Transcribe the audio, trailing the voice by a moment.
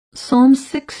Psalm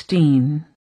 16,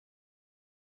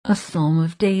 a psalm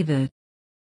of David.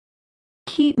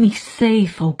 Keep me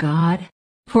safe, O God,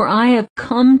 for I have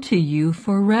come to you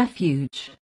for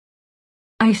refuge.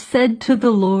 I said to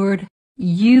the Lord,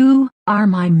 you are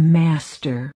my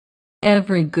master.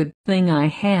 Every good thing I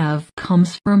have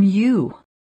comes from you.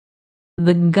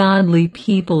 The godly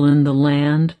people in the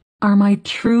land are my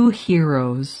true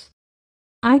heroes.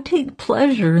 I take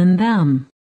pleasure in them.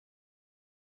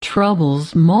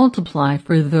 Troubles multiply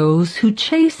for those who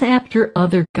chase after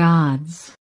other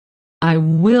gods. I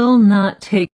will not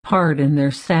take part in their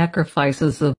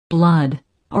sacrifices of blood,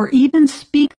 or even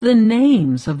speak the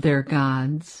names of their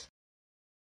gods.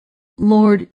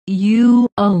 Lord, you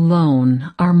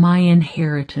alone are my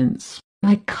inheritance,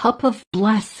 my cup of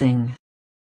blessing.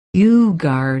 You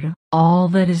guard all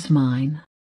that is mine.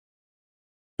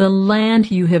 The land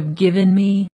you have given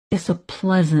me is a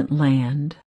pleasant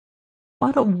land.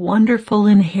 What a wonderful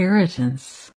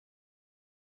inheritance!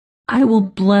 I will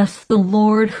bless the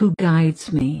Lord who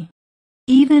guides me.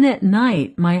 Even at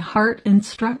night my heart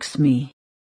instructs me.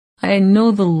 I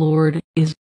know the Lord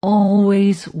is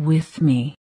always with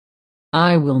me.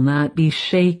 I will not be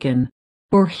shaken,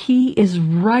 for he is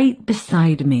right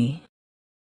beside me.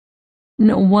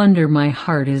 No wonder my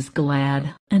heart is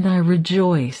glad, and I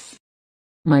rejoice.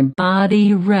 My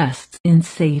body rests in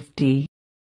safety.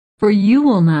 For you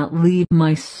will not leave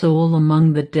my soul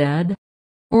among the dead,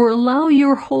 or allow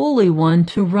your Holy One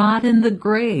to rot in the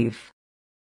grave.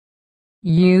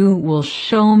 You will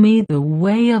show me the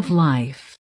way of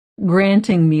life,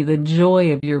 granting me the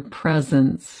joy of your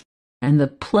presence and the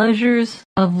pleasures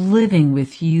of living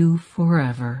with you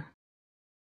forever.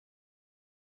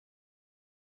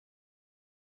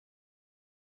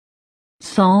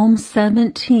 Psalm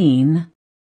 17,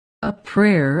 a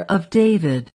prayer of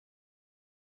David.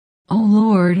 O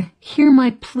Lord, hear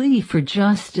my plea for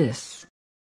justice.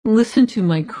 Listen to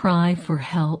my cry for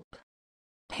help.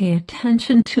 Pay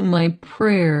attention to my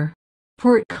prayer,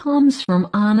 for it comes from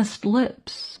honest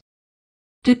lips.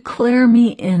 Declare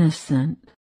me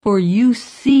innocent, for you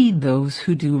see those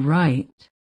who do right.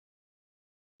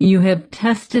 You have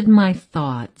tested my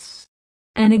thoughts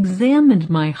and examined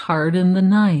my heart in the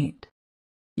night.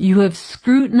 You have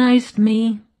scrutinized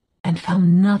me and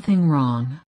found nothing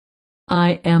wrong.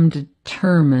 I am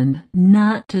determined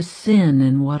not to sin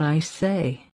in what I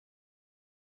say.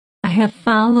 I have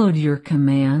followed your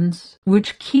commands,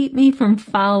 which keep me from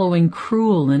following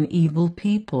cruel and evil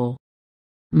people.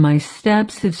 My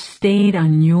steps have stayed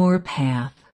on your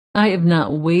path. I have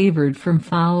not wavered from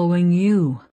following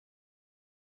you.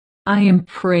 I am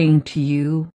praying to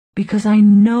you because I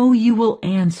know you will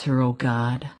answer, O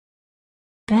God.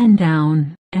 Bend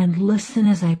down and listen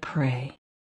as I pray.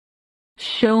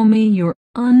 Show me your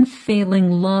unfailing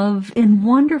love in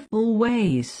wonderful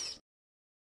ways.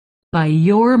 By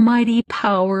your mighty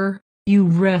power, you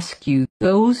rescue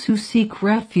those who seek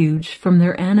refuge from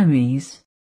their enemies.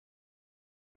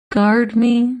 Guard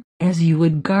me as you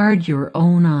would guard your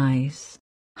own eyes.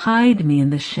 Hide me in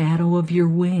the shadow of your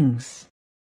wings.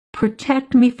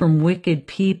 Protect me from wicked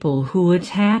people who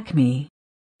attack me,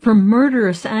 from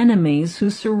murderous enemies who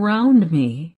surround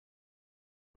me.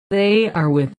 They are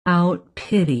without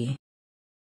pity.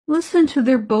 Listen to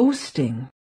their boasting.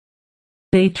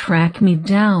 They track me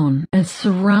down and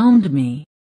surround me,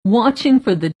 watching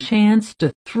for the chance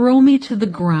to throw me to the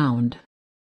ground.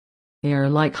 They are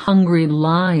like hungry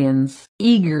lions,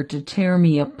 eager to tear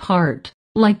me apart,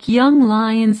 like young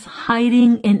lions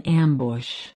hiding in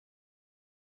ambush.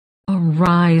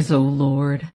 Arise, O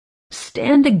Lord,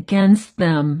 stand against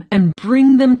them and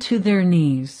bring them to their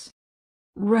knees.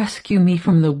 Rescue me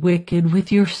from the wicked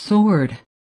with your sword.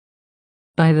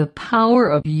 By the power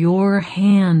of your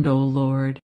hand, O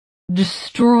Lord,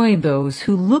 destroy those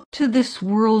who look to this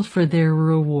world for their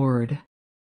reward.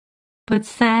 But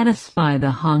satisfy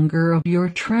the hunger of your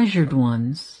treasured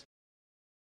ones.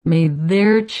 May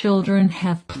their children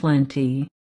have plenty,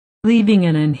 leaving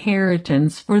an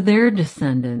inheritance for their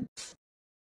descendants.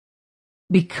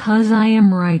 Because I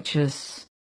am righteous,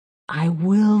 I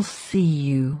will see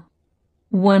you.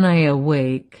 When I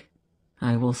awake,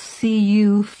 I will see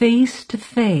you face to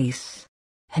face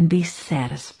and be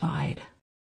satisfied.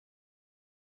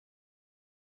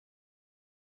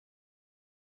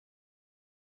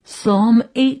 Psalm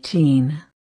 18.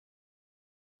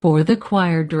 For the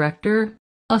choir director,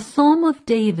 a psalm of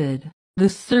David, the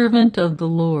servant of the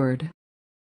Lord.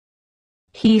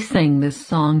 He sang this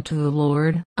song to the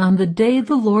Lord on the day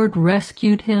the Lord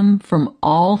rescued him from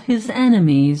all his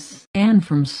enemies and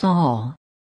from Saul.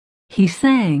 He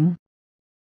sang,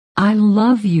 I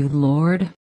love you,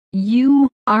 Lord. You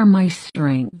are my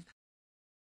strength.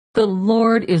 The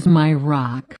Lord is my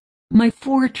rock, my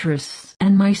fortress,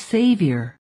 and my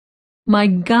Savior. My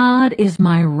God is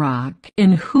my rock,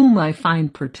 in whom I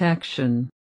find protection.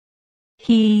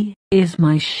 He is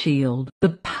my shield,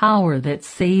 the power that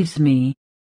saves me,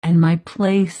 and my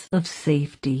place of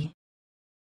safety.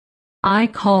 I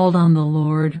called on the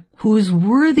Lord, who is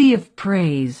worthy of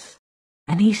praise,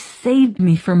 and he saved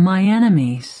me from my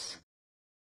enemies.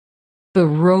 The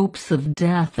ropes of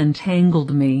death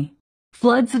entangled me.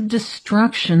 Floods of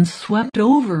destruction swept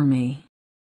over me.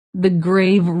 The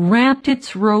grave wrapped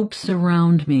its ropes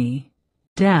around me.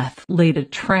 Death laid a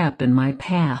trap in my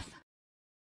path.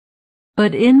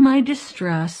 But in my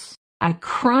distress, I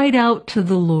cried out to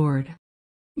the Lord.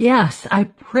 Yes, I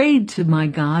prayed to my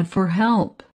God for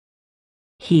help.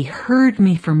 He heard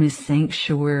me from his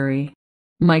sanctuary.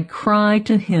 My cry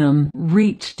to him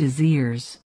reached his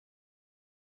ears.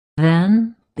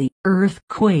 Then the earth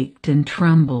quaked and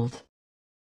trembled.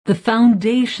 The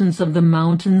foundations of the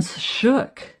mountains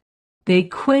shook. They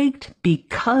quaked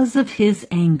because of his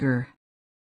anger.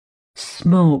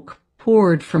 Smoke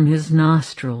poured from his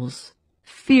nostrils.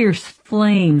 Fierce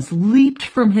flames leaped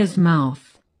from his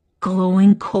mouth.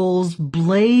 Glowing coals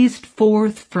blazed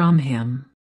forth from him.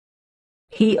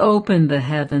 He opened the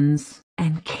heavens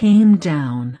and came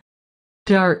down.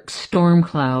 Dark storm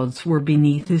clouds were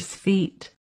beneath his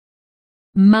feet.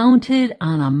 Mounted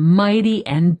on a mighty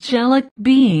angelic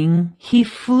being, he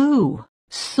flew,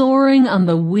 soaring on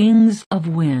the wings of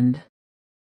wind.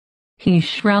 He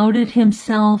shrouded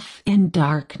himself in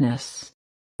darkness,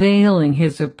 veiling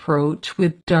his approach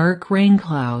with dark rain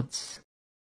clouds.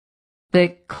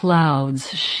 Thick clouds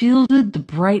shielded the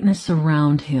brightness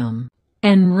around him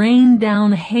and rained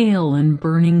down hail and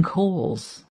burning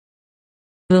coals.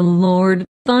 The Lord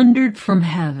thundered from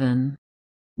heaven.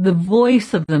 The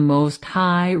voice of the Most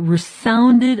High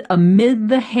resounded amid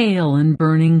the hail and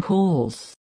burning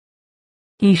coals.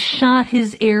 He shot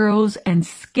his arrows and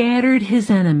scattered his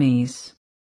enemies.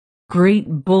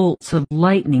 Great bolts of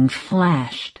lightning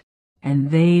flashed,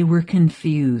 and they were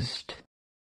confused.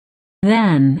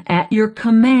 Then, at your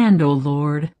command, O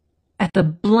Lord, at the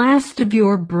blast of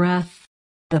your breath,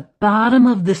 the bottom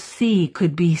of the sea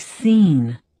could be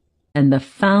seen, and the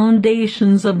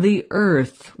foundations of the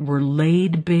earth were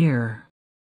laid bare.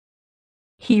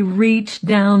 He reached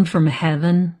down from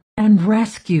heaven and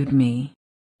rescued me.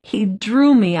 He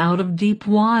drew me out of deep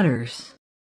waters.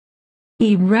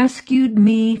 He rescued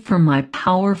me from my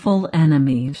powerful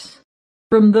enemies,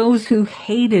 from those who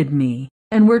hated me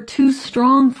and were too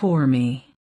strong for me.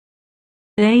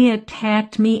 They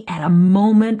attacked me at a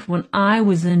moment when I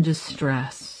was in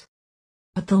distress,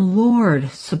 but the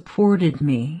Lord supported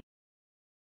me.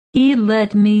 He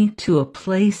led me to a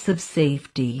place of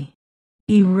safety.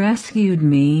 He rescued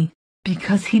me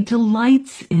because he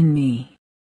delights in me.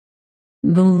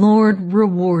 The Lord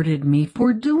rewarded me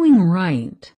for doing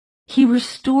right. He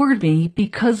restored me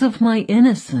because of my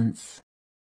innocence.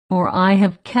 For I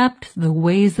have kept the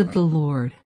ways of the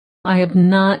Lord. I have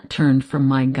not turned from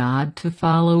my God to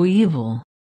follow evil.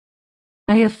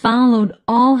 I have followed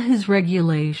all his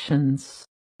regulations.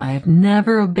 I have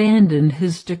never abandoned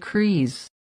his decrees.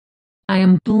 I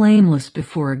am blameless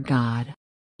before God.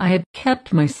 I have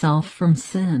kept myself from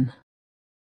sin.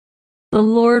 The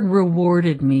Lord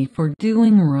rewarded me for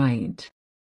doing right.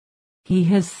 He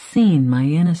has seen my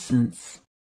innocence.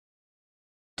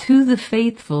 To the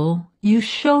faithful, you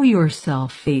show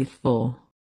yourself faithful.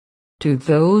 To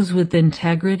those with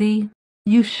integrity,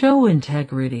 you show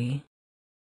integrity.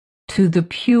 To the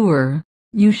pure,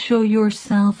 you show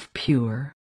yourself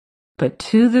pure. But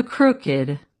to the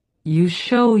crooked, you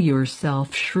show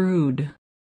yourself shrewd.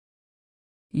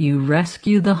 You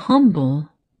rescue the humble,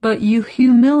 but you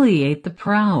humiliate the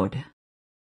proud.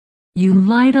 You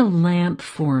light a lamp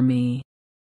for me.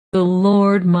 The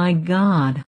Lord my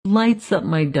God lights up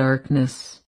my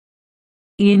darkness.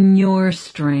 In your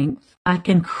strength, I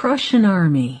can crush an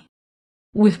army.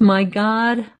 With my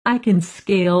God, I can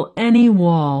scale any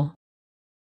wall.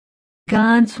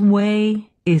 God's way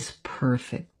is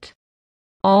perfect.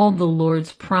 All the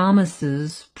Lord's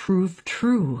promises prove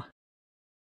true.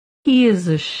 He is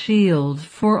a shield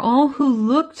for all who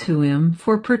look to him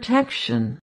for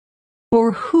protection.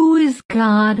 For who is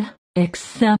God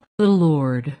except the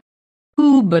Lord?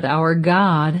 Who but our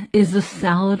God is a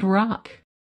solid rock?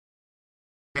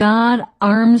 God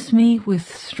arms me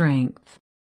with strength,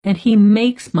 and he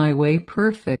makes my way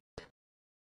perfect.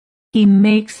 He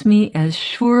makes me as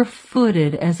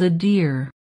sure-footed as a deer,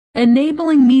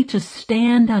 enabling me to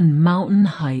stand on mountain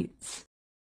heights.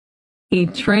 He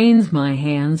trains my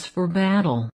hands for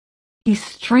battle. He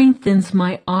strengthens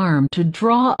my arm to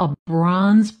draw a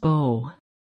bronze bow.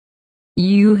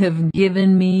 You have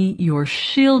given me your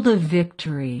shield of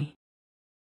victory.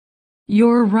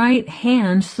 Your right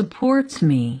hand supports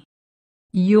me.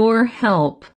 Your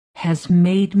help has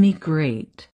made me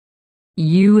great.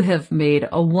 You have made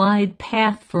a wide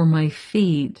path for my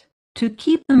feet to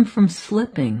keep them from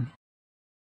slipping.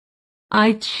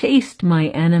 I chased my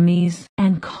enemies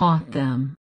and caught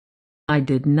them. I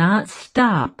did not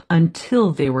stop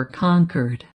until they were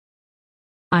conquered.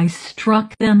 I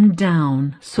struck them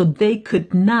down so they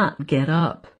could not get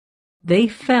up. They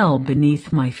fell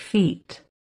beneath my feet.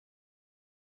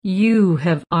 You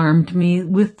have armed me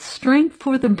with strength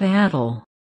for the battle.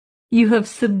 You have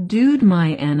subdued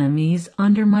my enemies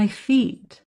under my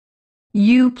feet.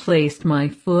 You placed my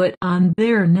foot on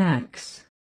their necks.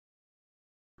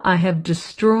 I have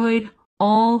destroyed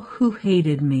all who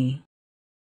hated me.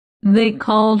 They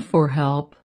called for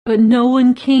help, but no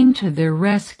one came to their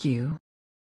rescue.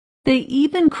 They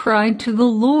even cried to the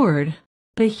Lord,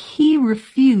 but He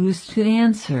refused to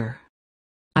answer.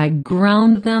 I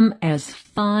ground them as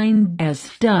fine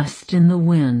as dust in the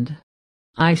wind.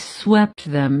 I swept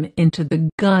them into the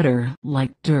gutter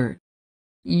like dirt.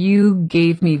 You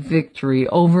gave me victory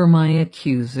over my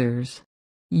accusers.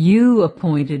 You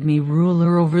appointed me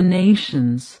ruler over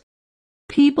nations.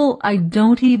 People I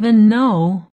don't even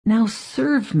know now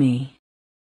serve me.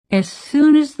 As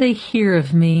soon as they hear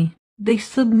of me, they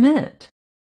submit.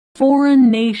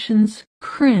 Foreign nations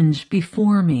cringe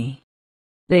before me.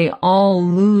 They all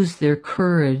lose their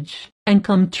courage and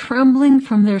come trembling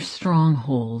from their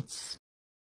strongholds.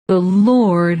 The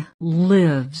Lord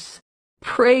lives.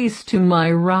 Praise to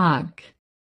my rock.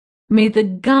 May the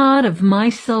God of my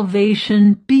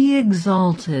salvation be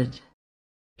exalted.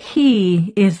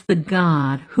 He is the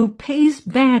God who pays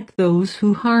back those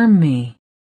who harm me.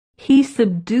 He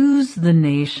subdues the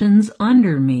nations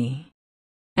under me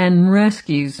and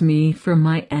rescues me from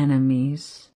my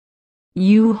enemies.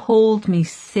 You hold me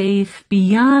safe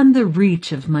beyond the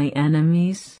reach of my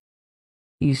enemies.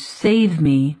 You save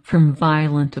me from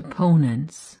violent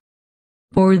opponents.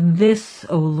 For this,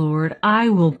 O Lord, I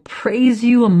will praise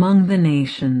you among the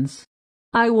nations.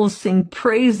 I will sing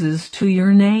praises to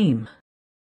your name.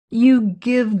 You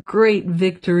give great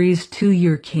victories to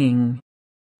your king.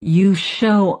 You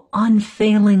show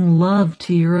unfailing love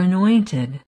to your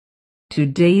anointed, to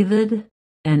David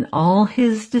and all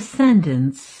his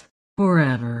descendants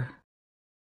forever.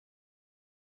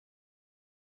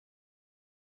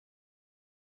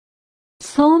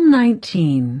 Psalm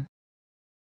 19.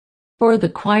 For the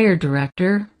choir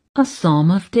director, a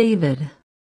psalm of David.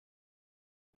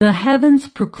 The heavens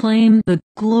proclaim the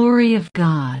glory of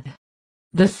God.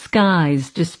 The skies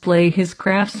display his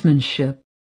craftsmanship.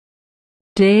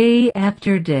 Day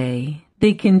after day,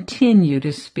 they continue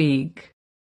to speak.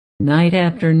 Night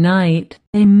after night,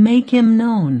 they make him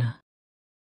known.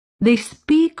 They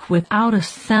speak without a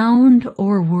sound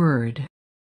or word.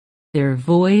 Their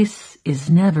voice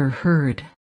is never heard.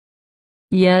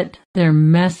 Yet their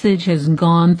message has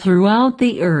gone throughout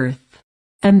the earth,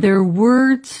 and their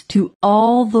words to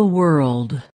all the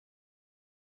world.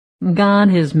 God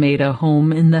has made a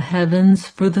home in the heavens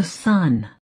for the sun.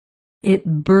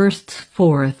 It bursts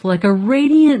forth like a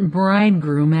radiant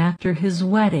bridegroom after his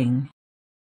wedding.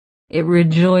 It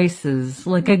rejoices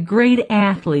like a great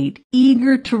athlete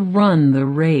eager to run the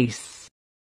race.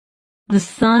 The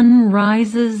sun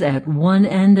rises at one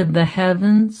end of the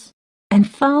heavens and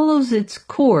follows its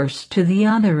course to the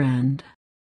other end.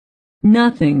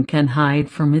 Nothing can hide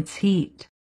from its heat.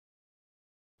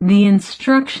 The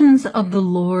instructions of the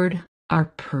Lord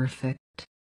are perfect,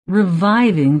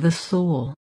 reviving the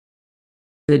soul.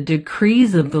 The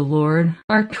decrees of the Lord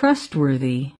are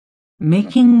trustworthy,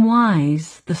 making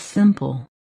wise the simple.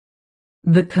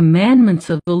 The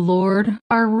commandments of the Lord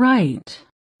are right,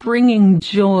 bringing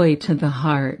joy to the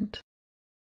heart.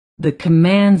 The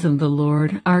commands of the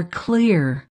Lord are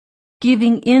clear,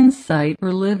 giving insight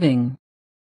for living.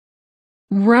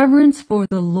 Reverence for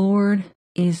the Lord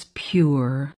is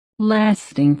pure,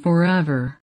 lasting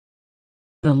forever.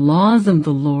 The laws of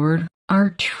the Lord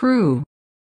are true.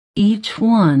 Each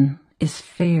one is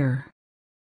fair.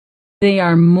 They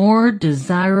are more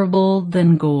desirable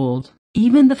than gold,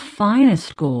 even the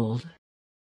finest gold.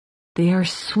 They are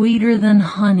sweeter than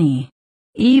honey,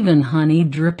 even honey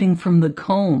dripping from the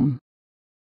comb.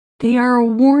 They are a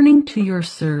warning to your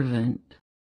servant,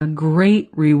 a great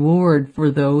reward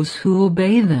for those who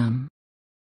obey them.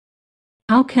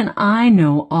 How can I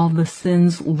know all the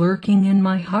sins lurking in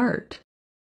my heart?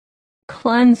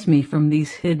 Cleanse me from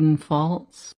these hidden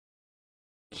faults.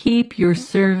 Keep your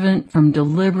servant from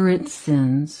deliberate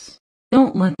sins.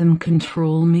 Don't let them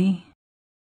control me.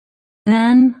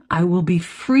 Then I will be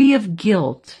free of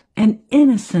guilt and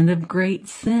innocent of great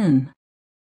sin.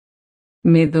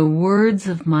 May the words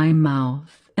of my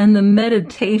mouth and the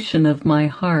meditation of my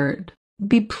heart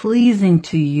be pleasing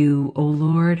to you, O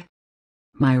Lord,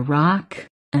 my rock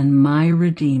and my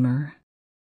Redeemer.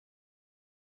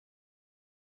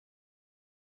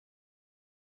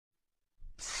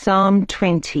 Psalm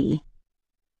 20.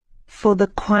 For the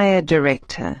choir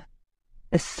director,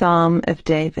 a psalm of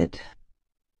David.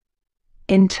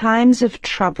 In times of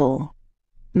trouble,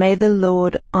 may the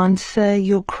Lord answer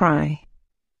your cry.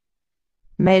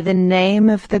 May the name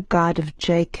of the God of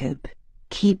Jacob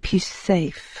keep you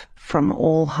safe from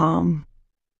all harm.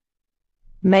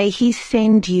 May he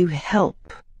send you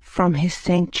help from his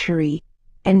sanctuary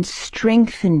and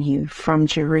strengthen you from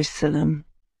Jerusalem.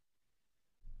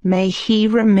 May he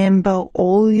remember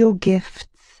all your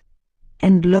gifts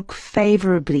and look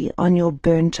favorably on your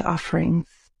burnt offerings.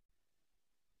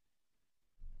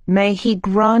 May he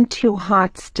grant your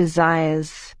heart's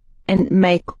desires and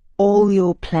make all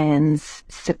your plans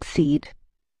succeed.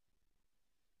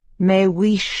 May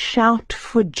we shout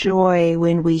for joy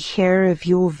when we hear of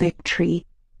your victory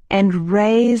and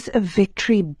raise a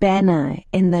victory banner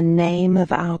in the name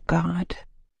of our God.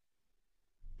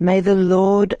 May the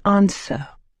Lord answer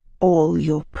all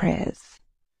your prayers.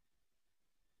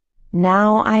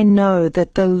 Now I know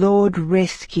that the Lord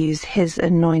rescues his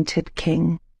anointed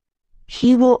king.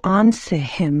 He will answer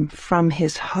him from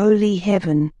his holy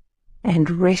heaven and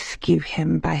rescue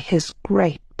him by his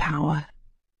great power.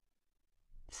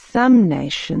 Some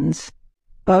nations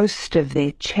boast of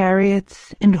their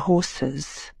chariots and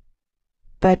horses,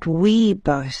 but we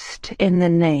boast in the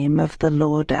name of the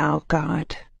Lord our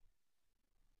God.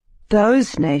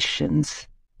 Those nations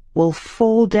will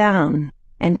fall down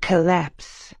and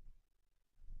collapse,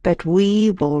 but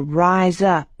we will rise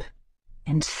up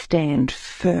and stand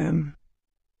firm.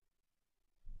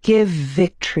 Give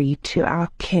victory to our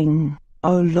King,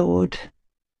 O Lord.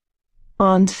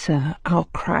 Answer our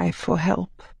cry for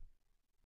help.